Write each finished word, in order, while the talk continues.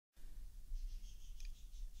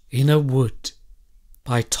in a Wood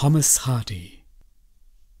by Thomas Hardy.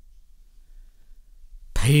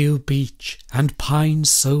 Pale beech and pine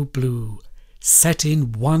so blue, set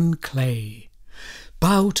in one clay,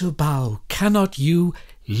 bough to bough cannot you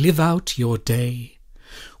live out your day?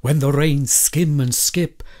 When the rains skim and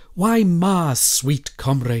skip, why mar sweet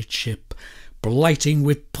comradeship, blighting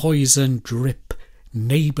with poison drip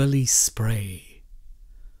neighbourly spray?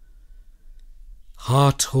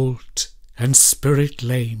 Heart-halt and spirit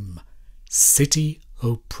lame,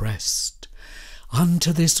 city-opprest,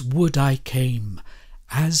 unto this wood I came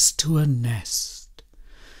as to a nest,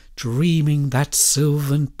 dreaming that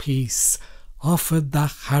sylvan peace offered the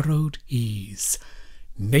harrowed ease,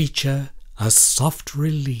 nature a soft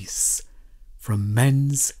release from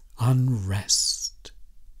men's unrest.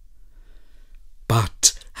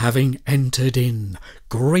 But having entered in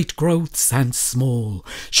great growths and small,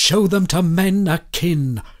 show them to men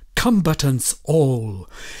akin, combatants all.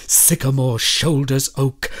 Sycamore shoulders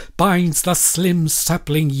oak, binds the slim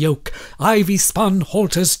sapling yoke, Ivy-spun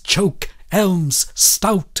halters choke, elms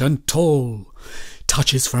stout and tall.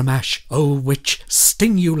 Touches from ash, oh, which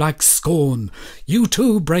sting you like scorn. You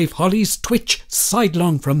too, brave hollies, twitch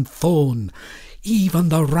sidelong from thorn. Even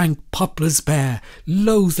the rank poplars bear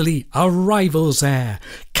loathly a rival's air,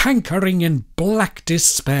 cankering in black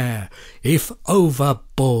despair, if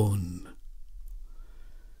overborne.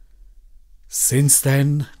 Since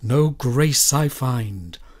then no grace I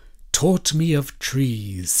find, taught me of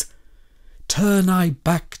trees, turn I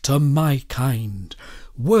back to my kind,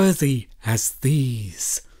 worthy as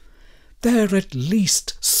these. There at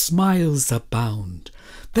least smiles abound,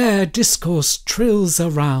 there discourse trills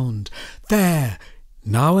around, there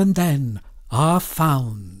now and then are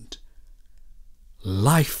found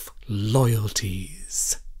life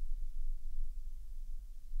loyalties.